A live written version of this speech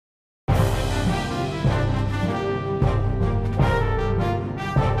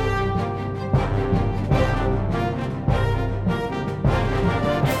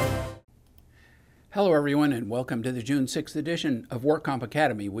Hello everyone and welcome to the June 6th edition of WorkComp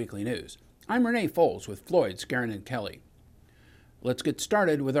Academy Weekly News. I'm Renee Foles with Floyd, Skeren and Kelly. Let's get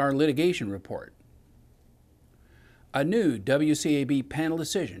started with our litigation report. A new WCAB panel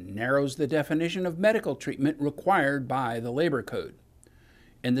decision narrows the definition of medical treatment required by the Labor Code.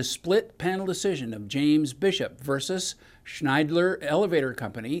 In the split panel decision of James Bishop versus Schneidler Elevator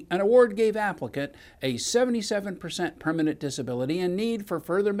Company, an award gave applicant a 77% permanent disability and need for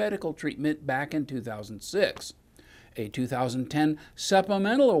further medical treatment back in 2006. A 2010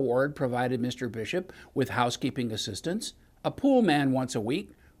 supplemental award provided Mr. Bishop with housekeeping assistance, a pool man once a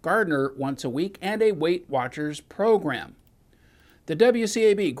week, gardener once a week, and a Weight Watchers program. The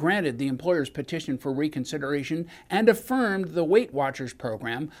WCAB granted the employer's petition for reconsideration and affirmed the Weight Watchers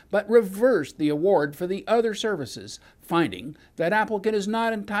program, but reversed the award for the other services, finding that applicant is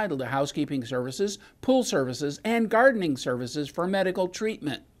not entitled to housekeeping services, pool services, and gardening services for medical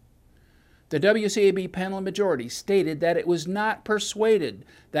treatment. The WCAB panel majority stated that it was not persuaded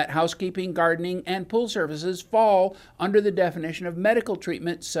that housekeeping, gardening, and pool services fall under the definition of medical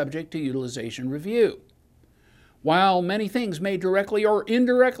treatment subject to utilization review. While many things may directly or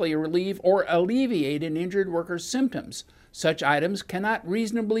indirectly relieve or alleviate an injured worker's symptoms, such items cannot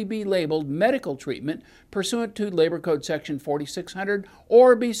reasonably be labeled medical treatment pursuant to Labor Code Section 4600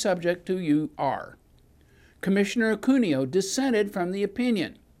 or be subject to UR. Commissioner Acunio dissented from the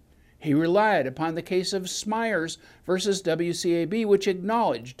opinion. He relied upon the case of Smyers versus WCAB, which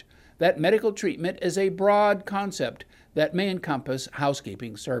acknowledged that medical treatment is a broad concept that may encompass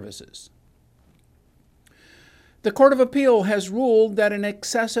housekeeping services. The Court of Appeal has ruled that an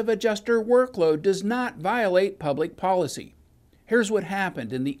excessive adjuster workload does not violate public policy. Here's what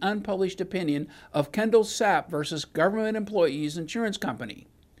happened in the unpublished opinion of Kendall Sapp versus Government Employees Insurance Company.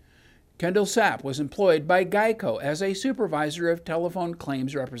 Kendall Sapp was employed by Geico as a supervisor of telephone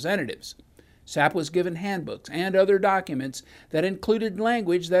claims representatives. Sapp was given handbooks and other documents that included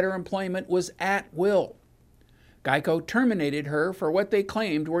language that her employment was at will. Geico terminated her for what they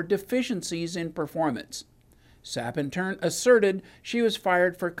claimed were deficiencies in performance. Sapp in turn asserted she was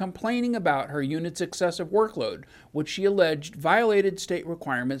fired for complaining about her unit's excessive workload, which she alleged violated state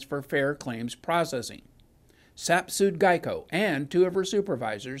requirements for fair claims processing. Sapp sued Geico and two of her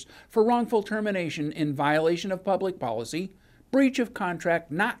supervisors for wrongful termination in violation of public policy, breach of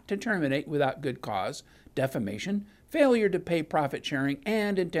contract not to terminate without good cause, defamation, failure to pay profit sharing,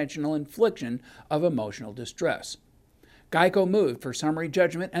 and intentional infliction of emotional distress. Geico moved for summary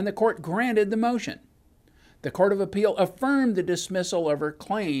judgment and the court granted the motion. The Court of Appeal affirmed the dismissal of her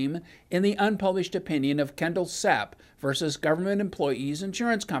claim in the unpublished opinion of Kendall Sapp versus Government Employees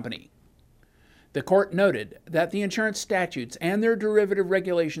Insurance Company. The court noted that the insurance statutes and their derivative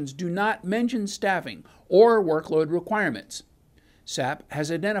regulations do not mention staffing or workload requirements. Sapp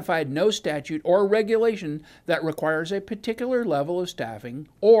has identified no statute or regulation that requires a particular level of staffing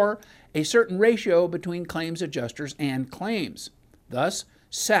or a certain ratio between claims adjusters and claims. Thus,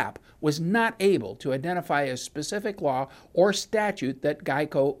 Sapp was not able to identify a specific law or statute that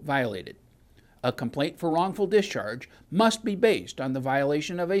Geico violated. A complaint for wrongful discharge must be based on the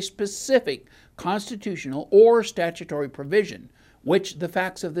violation of a specific constitutional or statutory provision, which the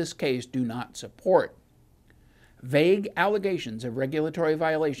facts of this case do not support. Vague allegations of regulatory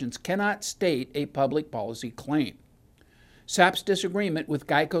violations cannot state a public policy claim. Sapp's disagreement with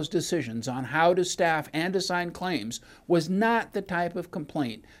Geico's decisions on how to staff and assign claims was not the type of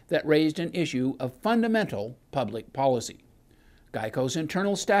complaint that raised an issue of fundamental public policy. Geico's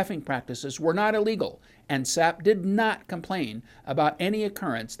internal staffing practices were not illegal, and Sapp did not complain about any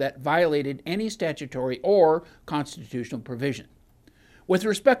occurrence that violated any statutory or constitutional provision. With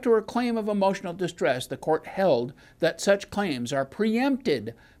respect to her claim of emotional distress, the court held that such claims are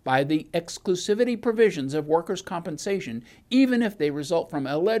preempted by the exclusivity provisions of workers' compensation, even if they result from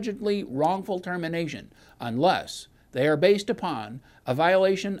allegedly wrongful termination, unless they are based upon a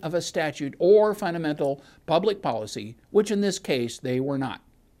violation of a statute or fundamental public policy, which in this case they were not.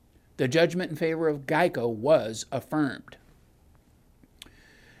 The judgment in favor of Geico was affirmed.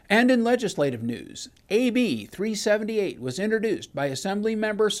 And in legislative news, AB 378 was introduced by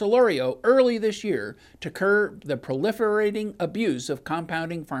Assemblymember Solorio early this year to curb the proliferating abuse of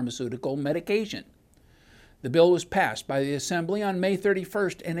compounding pharmaceutical medication. The bill was passed by the Assembly on May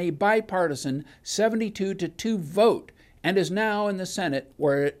 31st in a bipartisan 72-2 vote and is now in the Senate,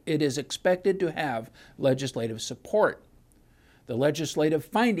 where it is expected to have legislative support. The legislative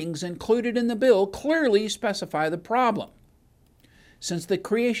findings included in the bill clearly specify the problem. Since the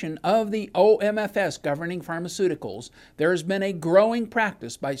creation of the OMFS governing pharmaceuticals, there has been a growing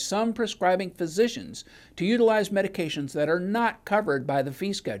practice by some prescribing physicians to utilize medications that are not covered by the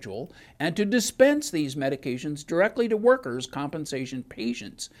fee schedule and to dispense these medications directly to workers' compensation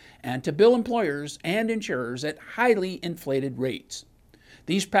patients and to bill employers and insurers at highly inflated rates.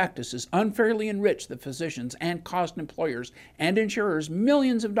 These practices unfairly enrich the physicians and cost employers and insurers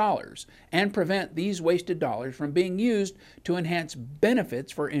millions of dollars and prevent these wasted dollars from being used to enhance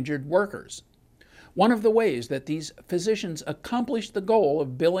benefits for injured workers. One of the ways that these physicians accomplished the goal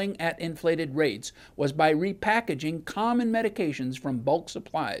of billing at inflated rates was by repackaging common medications from bulk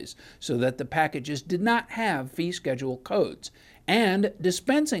supplies so that the packages did not have fee schedule codes and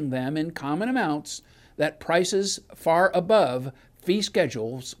dispensing them in common amounts at prices far above fee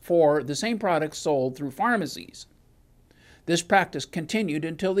schedules for the same products sold through pharmacies. This practice continued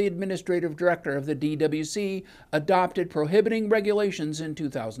until the administrative director of the DWC adopted prohibiting regulations in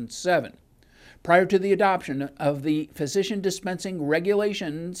 2007. Prior to the adoption of the physician dispensing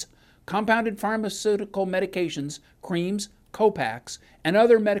regulations, compounded pharmaceutical medications, creams, co-packs, and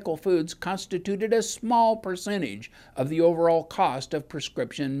other medical foods constituted a small percentage of the overall cost of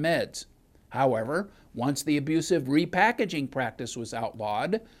prescription meds. However, once the abusive repackaging practice was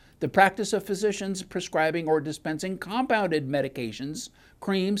outlawed, the practice of physicians prescribing or dispensing compounded medications,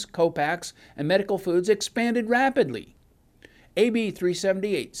 creams, co-packs, and medical foods expanded rapidly. AB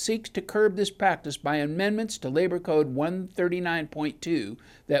 378 seeks to curb this practice by amendments to Labor Code 139.2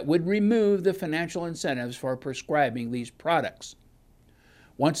 that would remove the financial incentives for prescribing these products.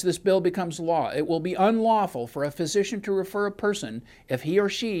 Once this bill becomes law, it will be unlawful for a physician to refer a person if he or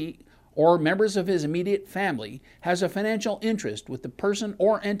she or members of his immediate family has a financial interest with the person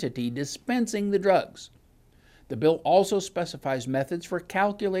or entity dispensing the drugs. The bill also specifies methods for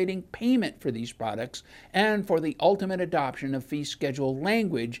calculating payment for these products and for the ultimate adoption of fee schedule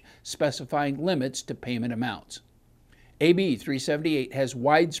language specifying limits to payment amounts. AB 378 has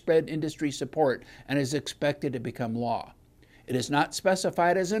widespread industry support and is expected to become law. It is not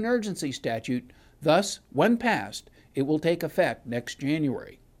specified as an urgency statute, thus, when passed, it will take effect next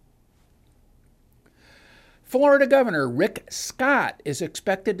January. Florida Governor Rick Scott is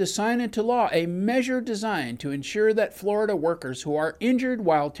expected to sign into law a measure designed to ensure that Florida workers who are injured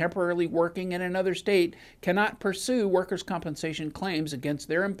while temporarily working in another state cannot pursue workers' compensation claims against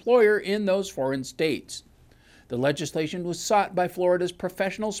their employer in those foreign states. The legislation was sought by Florida's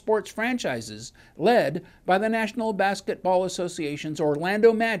professional sports franchises, led by the National Basketball Association's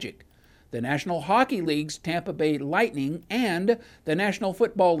Orlando Magic, the National Hockey League's Tampa Bay Lightning, and the National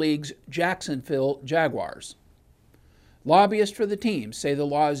Football League's Jacksonville Jaguars. Lobbyists for the teams say the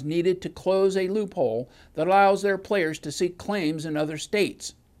law is needed to close a loophole that allows their players to seek claims in other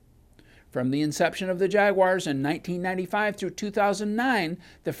states. From the inception of the Jaguars in 1995 through 2009,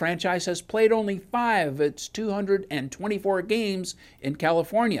 the franchise has played only 5 of its 224 games in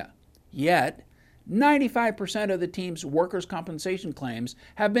California. Yet, 95% of the team's workers' compensation claims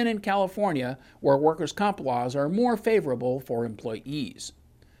have been in California, where workers' comp laws are more favorable for employees.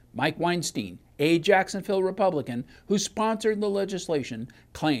 Mike Weinstein, a Jacksonville Republican who sponsored the legislation,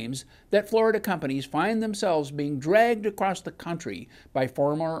 claims that Florida companies find themselves being dragged across the country by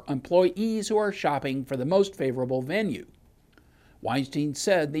former employees who are shopping for the most favorable venue. Weinstein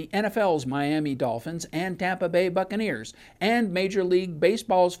said the NFL's Miami Dolphins and Tampa Bay Buccaneers and Major League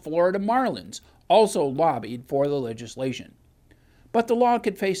Baseball's Florida Marlins also lobbied for the legislation. But the law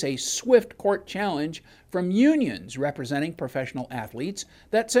could face a swift court challenge from unions representing professional athletes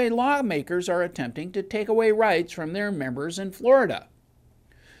that say lawmakers are attempting to take away rights from their members in Florida.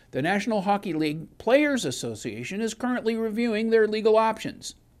 The National Hockey League Players Association is currently reviewing their legal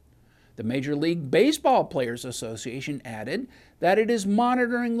options. The Major League Baseball Players Association added that it is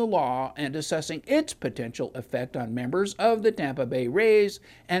monitoring the law and assessing its potential effect on members of the Tampa Bay Rays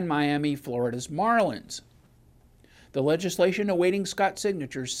and Miami, Florida's Marlins. The legislation awaiting Scott's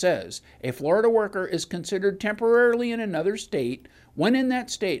signature says a Florida worker is considered temporarily in another state when in that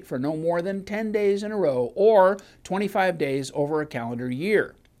state for no more than 10 days in a row or 25 days over a calendar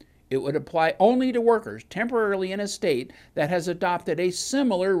year. It would apply only to workers temporarily in a state that has adopted a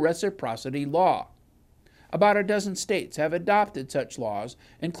similar reciprocity law. About a dozen states have adopted such laws,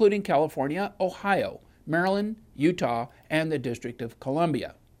 including California, Ohio, Maryland, Utah, and the District of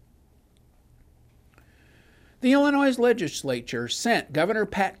Columbia. The Illinois legislature sent Governor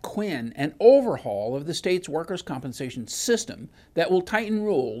Pat Quinn an overhaul of the state's workers' compensation system that will tighten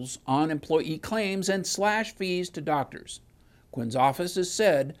rules on employee claims and slash fees to doctors. Quinn's office has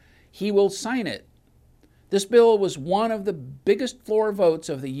said he will sign it. This bill was one of the biggest floor votes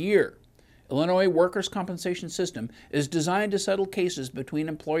of the year. Illinois workers' compensation system is designed to settle cases between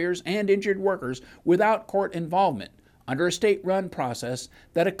employers and injured workers without court involvement, under a state-run process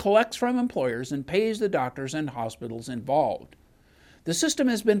that it collects from employers and pays the doctors and hospitals involved. The system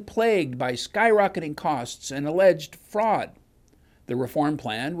has been plagued by skyrocketing costs and alleged fraud. The reform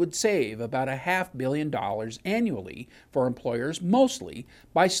plan would save about $500 million annually for employers, mostly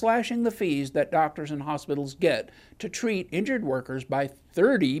by slashing the fees that doctors and hospitals get to treat injured workers by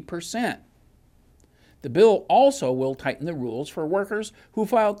 30%. The bill also will tighten the rules for workers who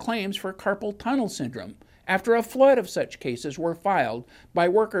file claims for carpal tunnel syndrome, after a flood of such cases were filed by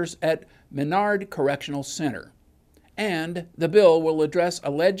workers at Menard Correctional Center. And the bill will address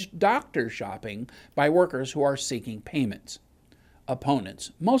alleged doctor shopping by workers who are seeking payments.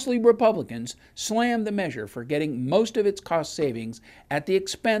 Opponents, mostly Republicans, slammed the measure for getting most of its cost savings at the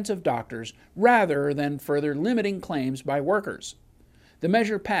expense of doctors rather than further limiting claims by workers. The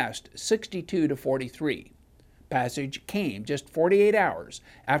measure passed 62 to 43. Passage came just 48 hours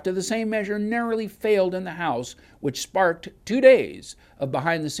after the same measure narrowly failed in the House, which sparked 2 days of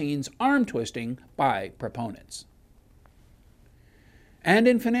behind-the-scenes arm-twisting by proponents. And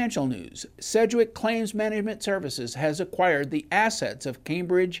in financial news, Sedgwick Claims Management Services has acquired the assets of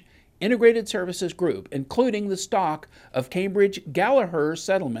Cambridge Integrated Services Group, including the stock of Cambridge Gallagher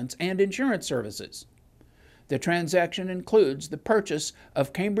Settlements and Insurance Services. The transaction includes the purchase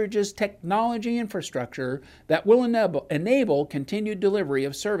of Cambridge's technology infrastructure that will enable continued delivery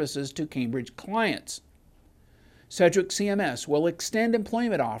of services to Cambridge clients. Sedgwick CMS will extend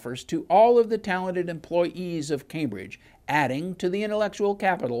employment offers to all of the talented employees of Cambridge, adding to the intellectual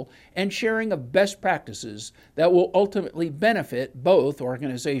capital and sharing of best practices that will ultimately benefit both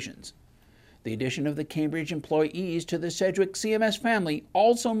organizations. The addition of the Cambridge employees to the Sedgwick CMS family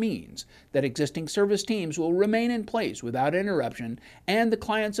also means that existing service teams will remain in place without interruption, and the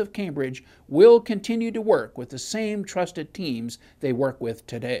clients of Cambridge will continue to work with the same trusted teams they work with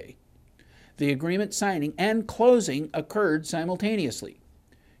today. The agreement signing and closing occurred simultaneously.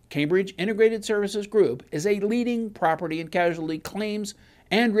 Cambridge Integrated Services Group is a leading property and casualty claims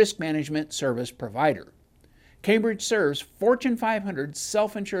and risk management service provider. Cambridge serves Fortune 500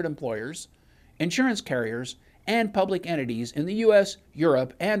 self-insured employers, insurance carriers, and public entities in the U.S.,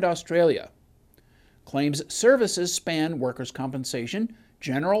 Europe, and Australia. Claims services span workers' compensation,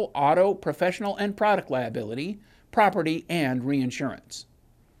 general, auto, professional, and product liability, property, and reinsurance.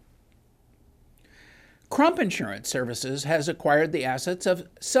 Crump Insurance Services has acquired the assets of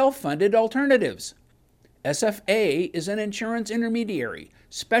Self-Funded Alternatives. SFA is an insurance intermediary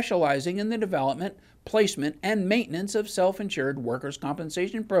specializing in the development, placement, and maintenance of self-insured workers'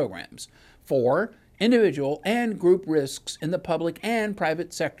 compensation programs for individual and group risks in the public and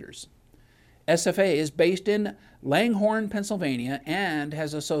private sectors. SFA is based in Langhorne, Pennsylvania, and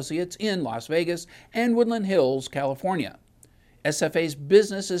has associates in Las Vegas and Woodland Hills, California. SFA's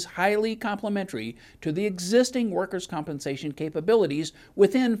business is highly complementary to the existing workers' compensation capabilities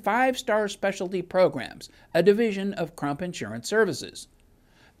within Five Star Specialty Programs, a division of Crump Insurance Services.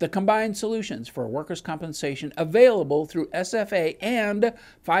 The combined solutions for workers' compensation available through SFA and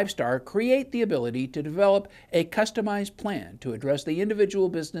Five Star create the ability to develop a customized plan to address the individual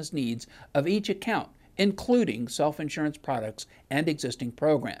business needs of each account, including self-insurance products and existing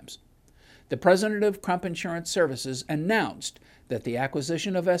programs. The president of Crump Insurance Services announced that the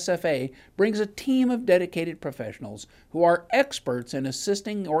acquisition of SFA brings a team of dedicated professionals who are experts in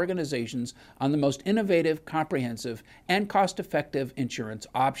assisting organizations on the most innovative, comprehensive, and cost-effective insurance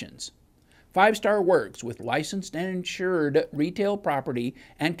options. Five Star works with licensed and insured retail property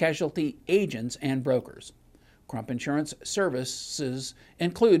and casualty agents and brokers. Crump Insurance Services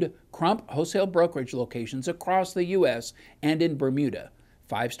include Crump wholesale brokerage locations across the U.S. and in Bermuda,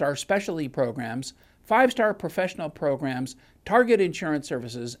 Five Star Specialty Programs, Five Star Professional Programs, Target Insurance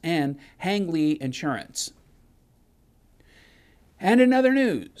Services, and Hang Lee Insurance. And in other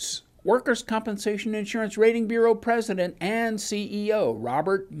news, Workers' Compensation Insurance Rating Bureau President and CEO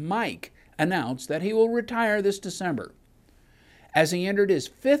Robert Mike announced that he will retire this December. As he entered his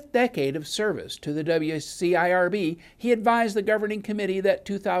fifth decade of service to the WCIRB, he advised the governing committee that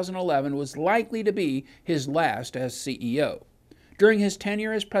 2011 was likely to be his last as CEO. During his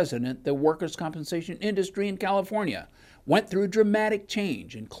tenure as president, the workers' compensation industry in California went through dramatic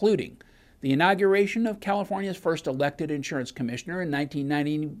change, including the inauguration of California's first elected insurance commissioner in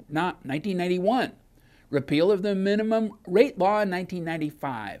 1991, repeal of the minimum rate law in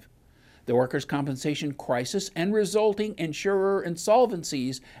 1995, the workers' compensation crisis and resulting insurer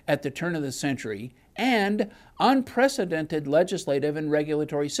insolvencies at the turn of the century, and unprecedented legislative and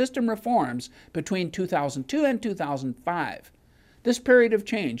regulatory system reforms between 2002 and 2005. This period of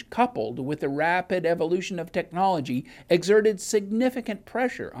change, coupled with the rapid evolution of technology, exerted significant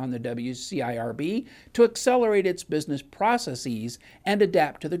pressure on the WCIRB to accelerate its business processes and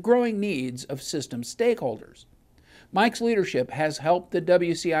adapt to the growing needs of system stakeholders. Mike's leadership has helped the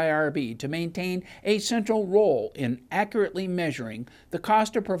WCIRB to maintain a central role in accurately measuring the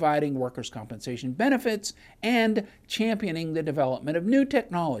cost of providing workers' compensation benefits and championing the development of new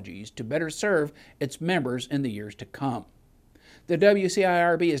technologies to better serve its members in the years to come. The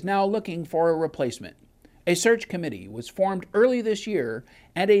WCIRB is now looking for a replacement. A search committee was formed early this year,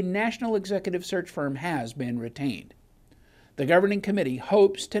 and a national executive search firm has been retained. The governing committee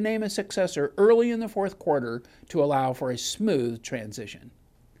hopes to name a successor early in the fourth quarter to allow for a smooth transition.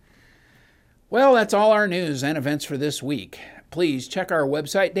 Well, that's all our news and events for this week. Please check our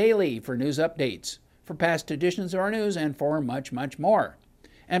website daily for news updates, for past editions of our news, and for much, much more.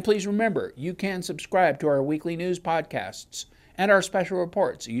 And please remember, you can subscribe to our weekly news podcasts and our special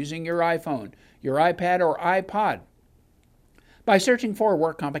reports using your iPhone, your iPad, or iPod by searching for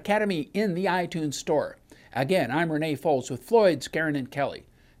WorkComp Academy in the iTunes Store. Again, I'm Renee Foltz with Floyd, Skeren, and Kelly.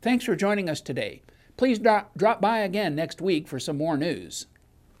 Thanks for joining us today. Please drop by again next week for some more news.